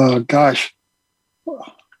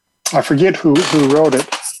 I forget who wrote it,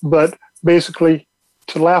 but basically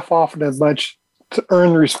to laugh often and much, to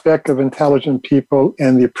earn the respect of intelligent people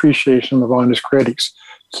and the appreciation of honest critics.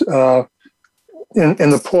 And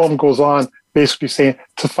the poem goes on basically saying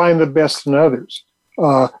to find the best in others,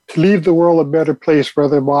 to leave the world a better place,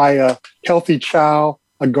 whether by a healthy child,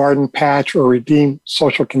 a garden patch, or redeemed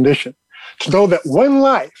social condition. To know that one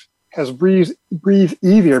life has breathed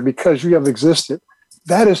easier because you have existed,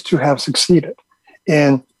 that is to have succeeded.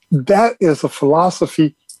 And that is a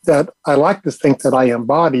philosophy that I like to think that I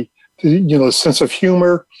embody, a sense of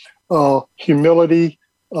humor, humility,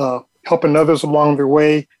 helping others along their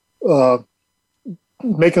way,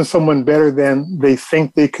 making someone better than they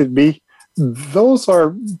think they could be. Those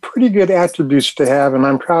are pretty good attributes to have, and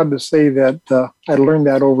I'm proud to say that I learned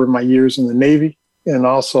that over my years in the Navy, and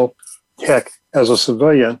also, as a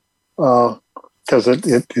civilian, because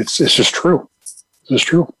it's just true. It's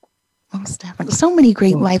true. Most definitely. So many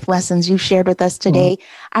great life lessons you've shared with us today.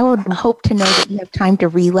 I would hope to know that you have time to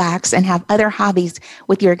relax and have other hobbies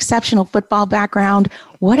with your exceptional football background.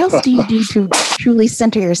 What else do you do to truly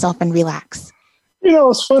center yourself and relax?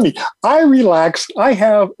 It's funny. I relax. I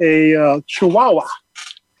have a Chihuahua,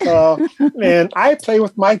 and I play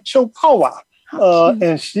with my Chihuahua,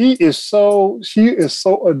 and she is so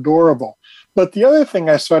adorable. But the other thing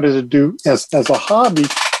I started to do as a hobby,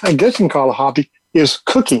 I guess you can call it a hobby, is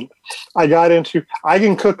cooking. I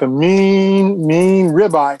can cook a mean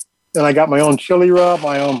ribeye, and I got my own chili rub,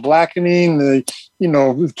 my own blackening, the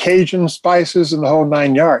Cajun spices and the whole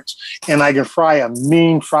 9 yards. And I can fry a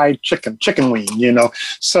mean fried chicken wing,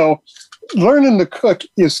 So learning to cook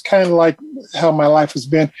is kind of like how my life has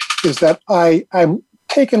been, is that I'm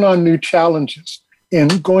taking on new challenges.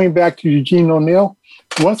 And going back to Eugene O'Neill,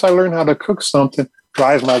 once I learn how to cook something,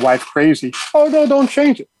 drives my wife crazy. Oh, no, don't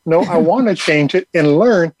change it. No, I want to change it and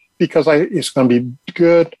learn, because it's going to be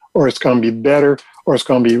good, or it's going to be better, or it's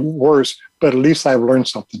going to be worse. But at least I've learned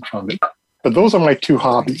something from it. But those are my two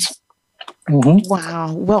hobbies. Mm-hmm.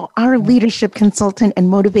 Wow. Well, our leadership consultant and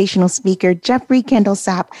motivational speaker, Jeffrey Kendall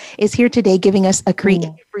Sapp, is here today giving us a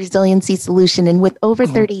creative resiliency solution. And with over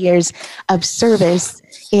 30 years of service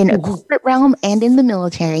in a corporate realm and in the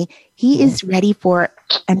military, he is ready for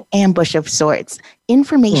an ambush of sorts.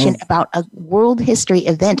 Information about a world history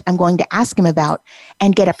event I'm going to ask him about,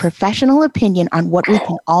 and get a professional opinion on what we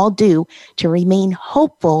can all do to remain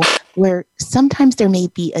hopeful where sometimes there may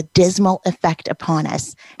be a dismal effect upon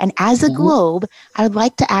us. And as a globe, I would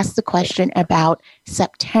like to ask the question about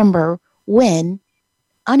September, when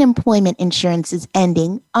unemployment insurance is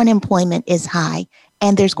ending, unemployment is high,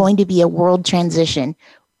 and there's going to be a world transition.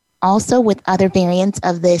 Also, with other variants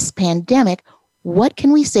of this pandemic, what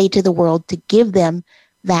can we say to the world to give them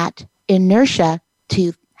that inertia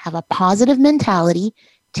to have a positive mentality,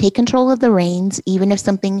 take control of the reins, even if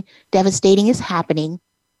something devastating is happening?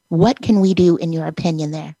 What can we do, in your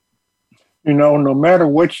opinion, there? No matter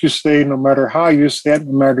what you say, no matter how you say it,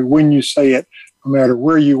 no matter when you say it, no matter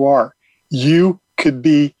where you are, you could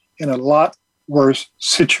be in a lot worse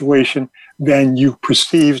situation than you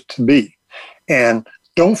perceive to be. And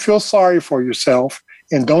don't feel sorry for yourself,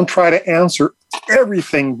 and don't try to answer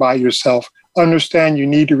everything by yourself. Understand you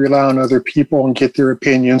need to rely on other people and get their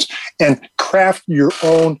opinions, and craft your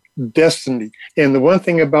own destiny. And the one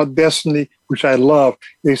thing about destiny, which I love,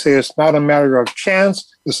 they say it's not a matter of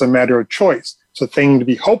chance, it's a matter of choice. It's a thing to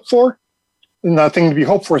be hoped for, not a thing to be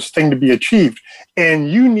hoped for, it's a thing to be achieved.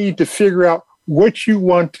 And you need to figure out what you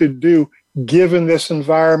want to do given this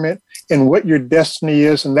environment and what your destiny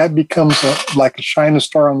is, and that becomes like a shining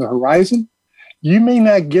star on the horizon. You may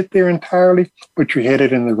not get there entirely, but you're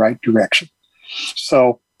headed in the right direction.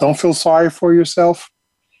 So don't feel sorry for yourself.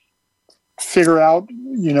 Figure out,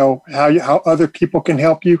 how other people can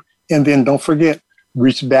help you, and then don't forget,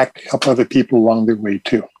 reach back to help other people along their way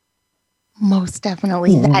too. Most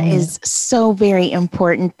definitely. That is so very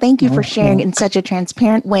important. Thank you for sharing in such a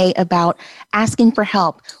transparent way about asking for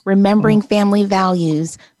help, remembering family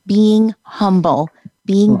values, being humble,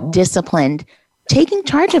 being disciplined, taking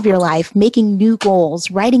charge of your life, making new goals,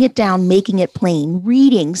 writing it down, making it plain,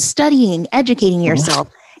 reading, studying, educating yourself,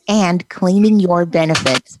 and claiming your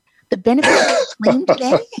benefits. The benefits you claim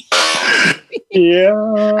today? Yeah.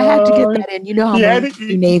 I had to get that in. You know how much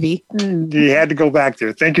you Navy. You had to go back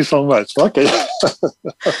there. Thank you so much. Okay.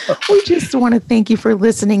 We just want to thank you for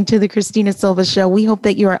listening to the Christina Silva Show. We hope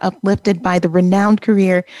that you are uplifted by the renowned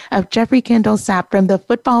career of Jeffrey Kendall Sapp, from the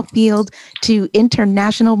football field to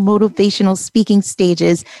international motivational speaking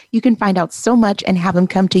stages. You can find out so much and have him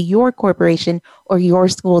come to your corporation or your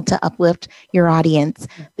school to uplift your audience.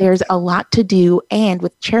 There's a lot to do, and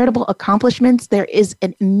with charitable accomplishments, there is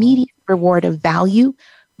an immediate reward of value,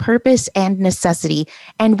 purpose, and necessity.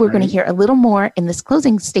 And we're going to hear a little more in this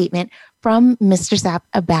closing statement from Mr. Sapp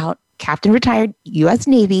about Captain Retired US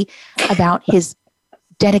Navy, about his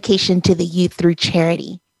dedication to the youth through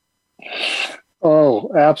charity.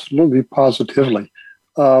 Oh, absolutely, positively.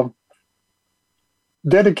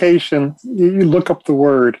 Dedication, you look up the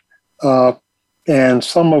word, and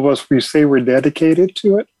some of us, we say we're dedicated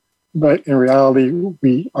to it, but in reality,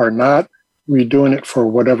 we are not. We're doing it for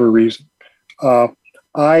whatever reason.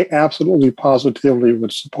 I absolutely positively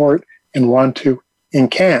would support and want to and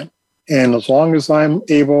can. And as long as I'm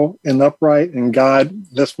able and upright and God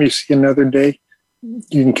lets me see another day,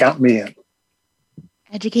 you can count me in.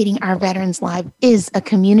 Educating our veterans live is a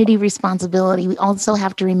community responsibility. We also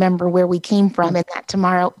have to remember where we came from and that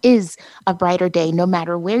tomorrow is a brighter day. No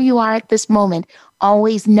matter where you are at this moment,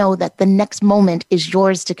 always know that the next moment is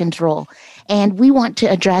yours to control. And we want to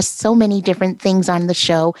address so many different things on the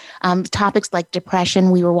show, topics like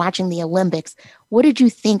depression. We were watching the Olympics. What did you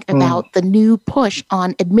think about the new push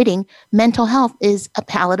on admitting mental health is a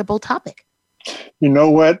palatable topic? You know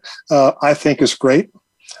what? I think it's great.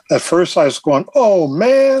 At first I was going, oh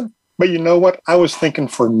man, but you know what? I was thinking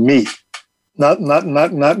for me, not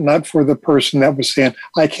for the person that was saying,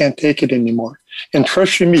 I can't take it anymore. And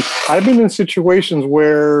trust you me, I've been in situations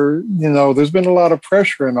where, there's been a lot of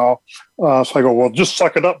pressure and all. So I go, well, just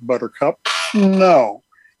suck it up, Buttercup. No.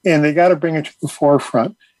 And they got to bring it to the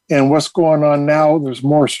forefront. And what's going on now, there's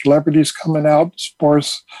more celebrities coming out,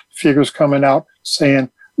 sports figures coming out saying,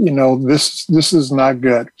 this is not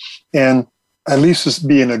good. And at least it's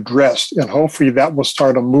being addressed. And hopefully that will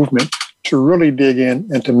start a movement to really dig in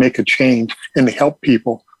and to make a change and to help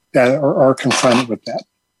people that are confronted with that.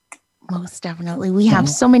 Most definitely. We have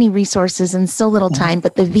so many resources and so little time,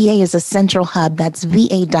 but the VA is a central hub. That's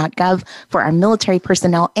va.gov for our military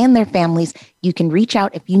personnel and their families. You can reach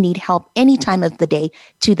out if you need help any time of the day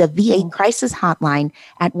to the VA Crisis Hotline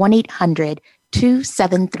at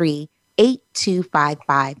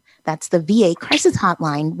 1-800-273-8255. That's the VA Crisis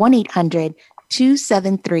Hotline,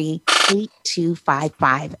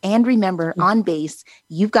 1-800-273-8255. And remember, on base,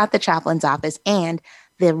 you've got the chaplain's office and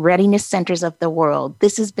the readiness centers of the world.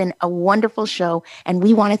 This has been a wonderful show, and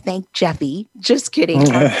we want to thank Jeffy. Just kidding.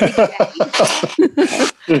 Coming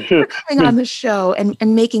on the show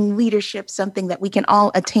and making leadership something that we can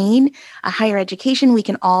all attain, a higher education we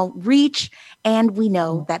can all reach, and we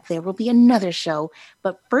know that there will be another show.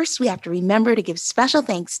 But first, we have to remember to give special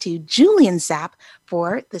thanks to Julian Sapp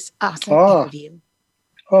for this awesome interview.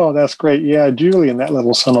 Oh, that's great. Yeah, Julian, that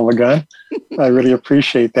little son of a gun. I really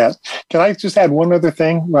appreciate that. Can I just add one other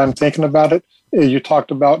thing while I'm thinking about it? You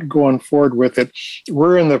talked about going forward with it.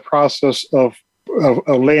 We're in the process of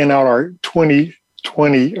laying out our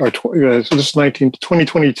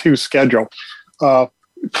 2022 schedule,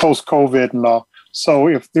 post-COVID and all. So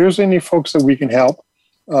if there's any folks that we can help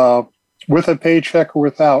with a paycheck or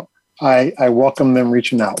without, I welcome them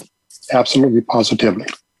reaching out. Absolutely, positively.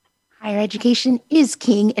 Higher education is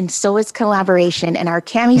king, and so is collaboration. And our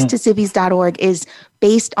camis2civies.org is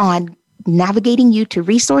based on navigating you to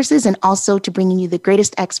resources and also to bringing you the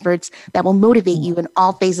greatest experts that will motivate you in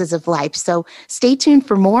all phases of life. So stay tuned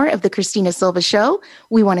for more of the Christina Silva Show.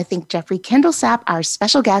 We want to thank Jeffrey Kendall Sapp, our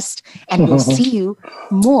special guest, and we'll see you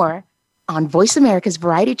more on Voice America's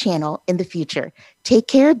Variety Channel in the future. Take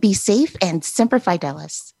care, be safe, and Semper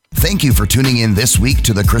Fidelis. Thank you for tuning in this week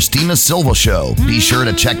to the Christina Silva Show. Be sure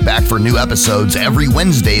to check back for new episodes every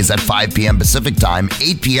Wednesdays at 5 p.m. Pacific Time,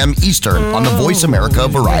 8 p.m. Eastern on the Voice America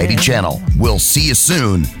Variety Channel. We'll see you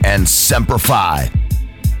soon, and Semper Fi.